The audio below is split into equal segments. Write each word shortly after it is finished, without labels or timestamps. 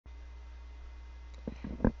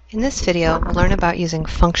In this video, we'll learn about using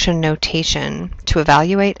function notation to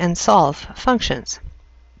evaluate and solve functions.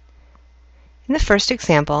 In the first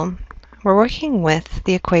example, we're working with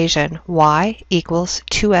the equation y equals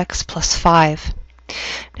 2x plus 5.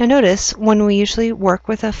 Now notice, when we usually work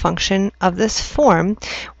with a function of this form,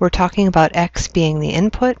 we're talking about x being the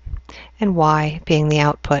input and y being the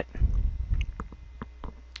output.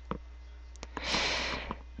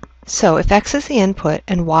 So if x is the input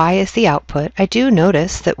and y is the output, I do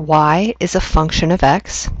notice that y is a function of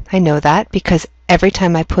x. I know that because every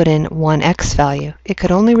time I put in one x value, it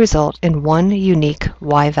could only result in one unique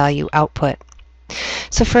y value output.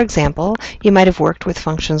 So for example, you might have worked with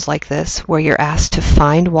functions like this where you're asked to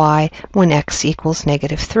find y when x equals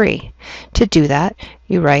 -3. To do that,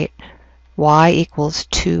 you write y equals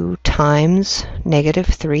 2 times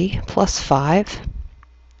 -3 plus 5.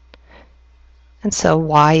 And so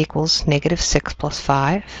y equals -6 plus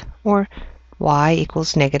 5, or y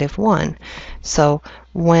equals -1. So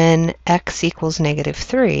when x equals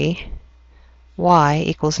 -3, y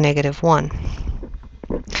equals -1.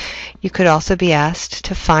 You could also be asked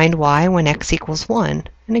to find y when x equals 1.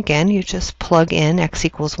 And again, you just plug in x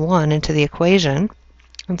equals 1 into the equation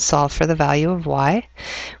and solve for the value of y.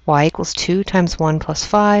 Y equals 2 times 1 plus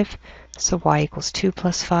 5, so y equals 2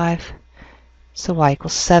 plus 5. So y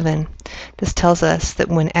equals 7. This tells us that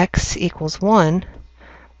when x equals 1,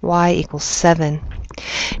 y equals 7.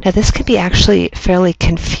 Now this can be actually fairly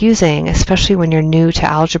confusing, especially when you're new to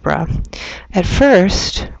algebra. At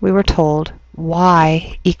first, we were told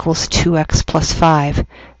y equals 2x plus 5.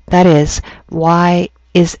 That is, y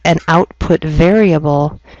is an output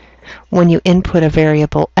variable when you input a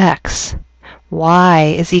variable x.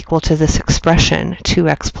 Y is equal to this expression,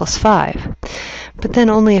 2x plus 5. But then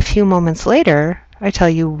only a few moments later, I tell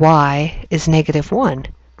you y is -1.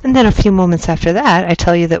 And then a few moments after that, I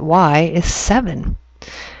tell you that y is 7.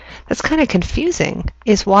 That's kind of confusing.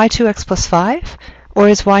 Is y 2x plus 5? Or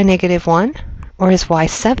is y -1? Or is y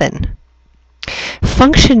 7?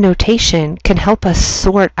 Function notation can help us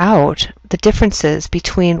sort out the differences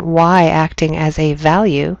between y acting as a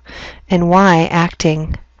value and y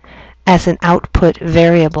acting as an output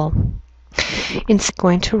variable. Instead,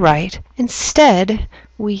 going to write, instead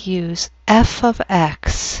we use f of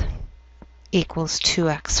x equals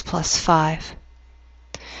 2x plus 5.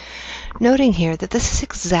 Noting here that this is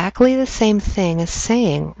exactly the same thing as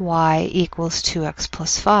saying y equals 2x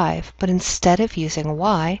plus 5, but instead of using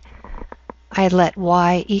y, I let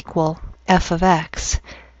y equal f of x.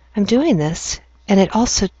 I'm doing this, and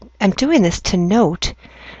I'm doing this to note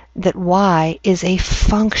that y is a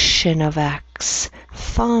function of x.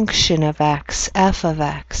 Function of x, f of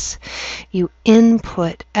x. You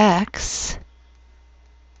input x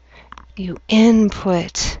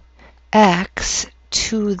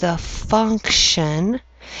to the function,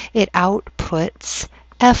 it outputs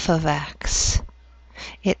f of x.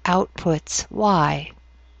 It outputs y.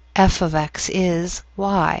 F of x is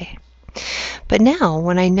y. But now,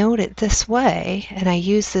 when I note it this way, and I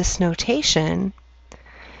use this notation,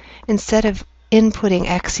 instead of inputting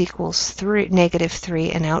x equals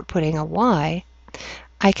 -3 and outputting a y,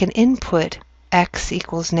 I can input x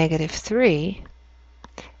equals -3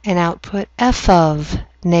 and output f of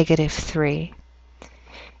 -3.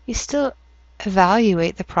 You still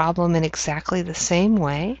evaluate the problem in exactly the same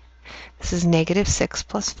way. This is -6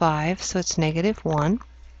 plus 5, so it's -1.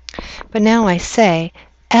 But now I say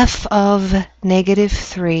f of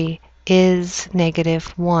 -3 is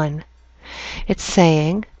 -1. It's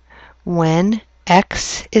saying when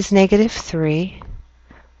x is -3,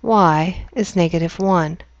 y is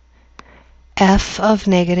 -1. F of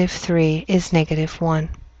 -3 is -1.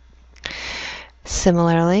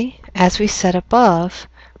 Similarly, as we said above,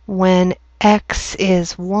 when x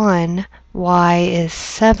is 1, y is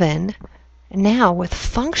 7. Now with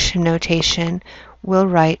function notation, we'll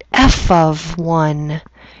write f of 1.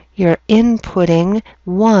 You're inputting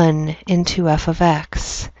 1 into f of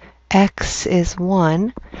x. X is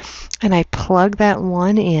 1, and I plug that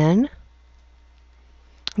 1 in,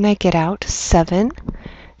 and I get out 7.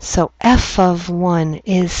 So f of 1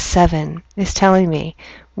 is 7. It's telling me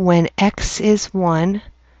when x is 1,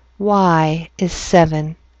 y is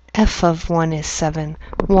 7. F of 1 is 7.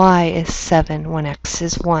 Y is 7 when x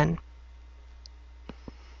is 1.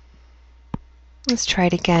 Let's try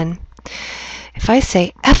it again. If I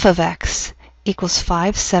say f of x equals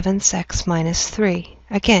 5/7 x minus 3,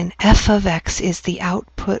 again, f of x is the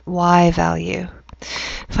output y value.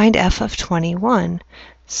 Find f of 21.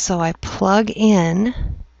 So I plug in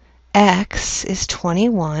x is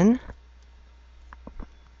 21.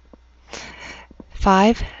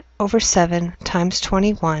 over 7 times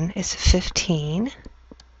 21 is 15.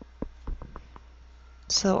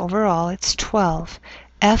 So overall it's 12.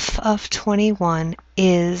 F of 21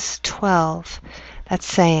 is 12. That's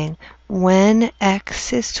saying when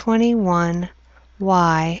x is 21,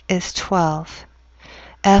 y is 12.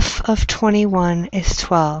 F of 21 is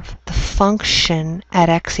 12. The function at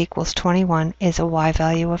x equals 21 is a y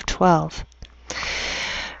value of 12.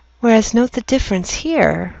 Whereas note the difference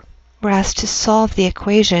here. We're asked to solve the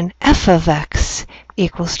equation f of x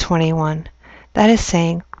equals 21. That is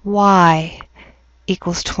saying y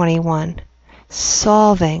equals 21.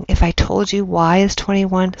 Solving, if I told you y is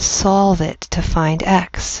 21, solve it to find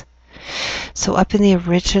x. So up in the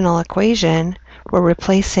original equation, we're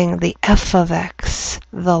replacing the f of x,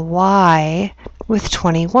 the y, with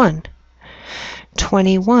 21.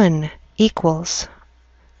 21 equals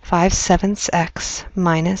 5/7 x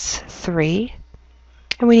minus 3.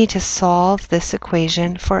 And we need to solve this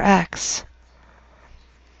equation for x.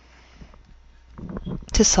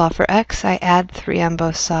 To solve for x, I add 3 on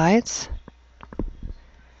both sides.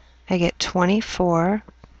 I get 24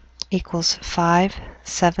 equals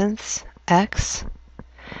 5/7 x.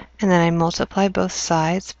 And then I multiply both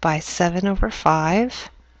sides by 7 over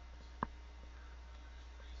 5.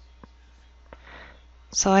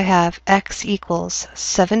 So I have x equals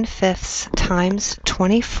 7/5 times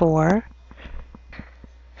 24.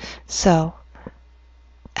 So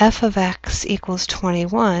f of x equals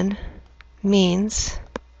 21 means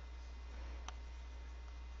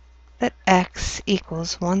that x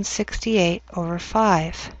equals 168 over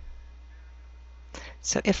 5.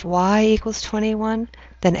 So if y equals 21,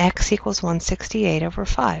 then x equals 168 over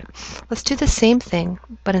 5. Let's do the same thing,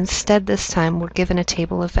 but instead this time we're given a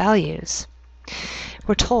table of values.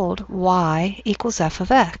 We're told y equals f of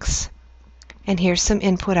x. And here's some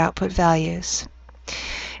input-output values.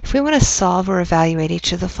 If we want to solve or evaluate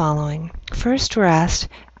each of the following, first we're asked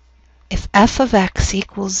if f of x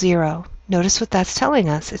equals 0. Notice what that's telling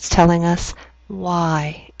us. It's telling us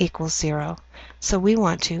y equals 0. So we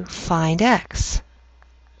want to find x.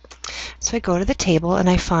 So I go to the table and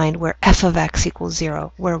I find where f of x equals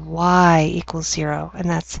 0, where y equals 0, and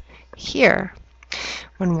that's here.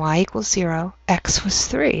 When y equals 0, x was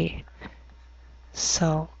 3.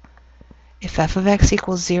 So if f of x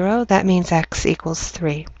equals 0, that means x equals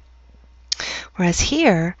 3. Whereas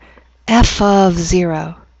here, f of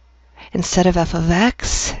 0, instead of f of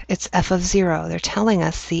x, it's f of 0. They're telling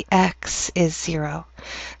us the x is 0.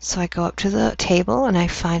 So I go up to the table and I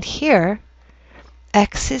find here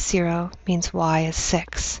x is 0 means y is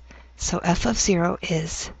 6. So f of 0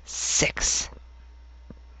 is 6.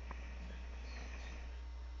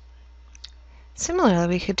 Similarly,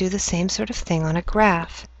 we could do the same sort of thing on a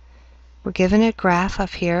graph. We're given a graph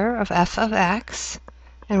up here of f of x,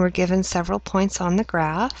 and we're given several points on the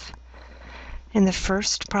graph. In the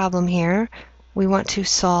first problem here, we want to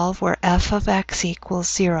solve where f of x equals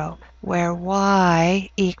 0, where y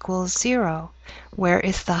equals 0. Where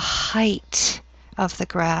is the height of the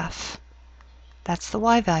graph? That's the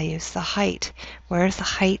y values, the height. Where is the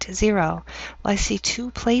height 0? Well, I see two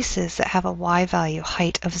places that have a y value,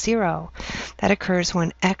 height of 0. That occurs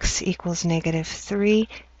when x equals -3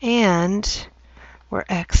 and where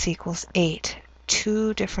x equals 8.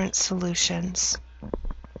 Two different solutions.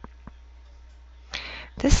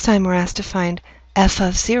 This time we're asked to find f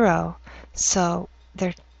of 0. So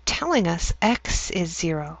they're telling us x is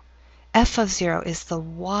 0. F of 0 is the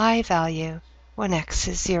y value when x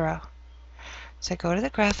is 0. So I go to the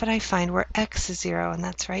graph and I find where x is 0, and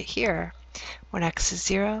that's right here. When x is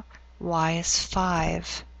 0, y is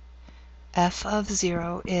 5. F of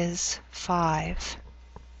 0 is 5.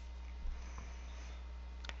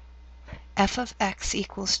 F of x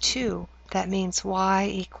equals 2. That means y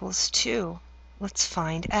equals 2. Let's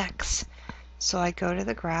find x. So I go to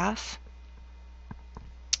the graph.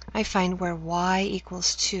 I find where y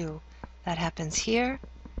equals 2. That happens here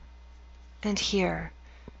and here.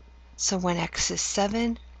 So when x is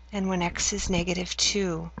 7 and when x is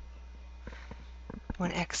 -2.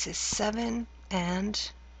 When x is 7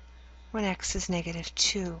 and when x is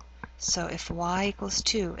 -2. So if y equals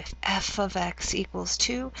 2, if f of x equals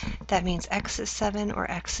 2, that means x is 7 or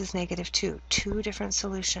x is -2. Two different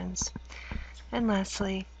solutions. And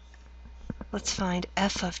lastly, let's find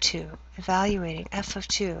f of 2. Evaluating f of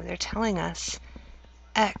 2, they're telling us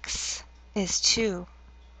x is 2,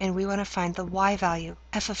 and we want to find the y value,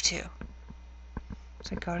 f of 2.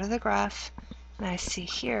 So I go to the graph, and I see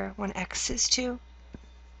here, when x is 2,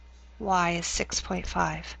 y is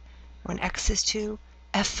 6.5. When x is 2,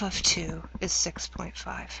 f of 2 is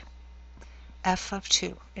 6.5. F of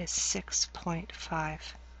 2 is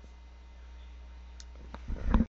 6.5.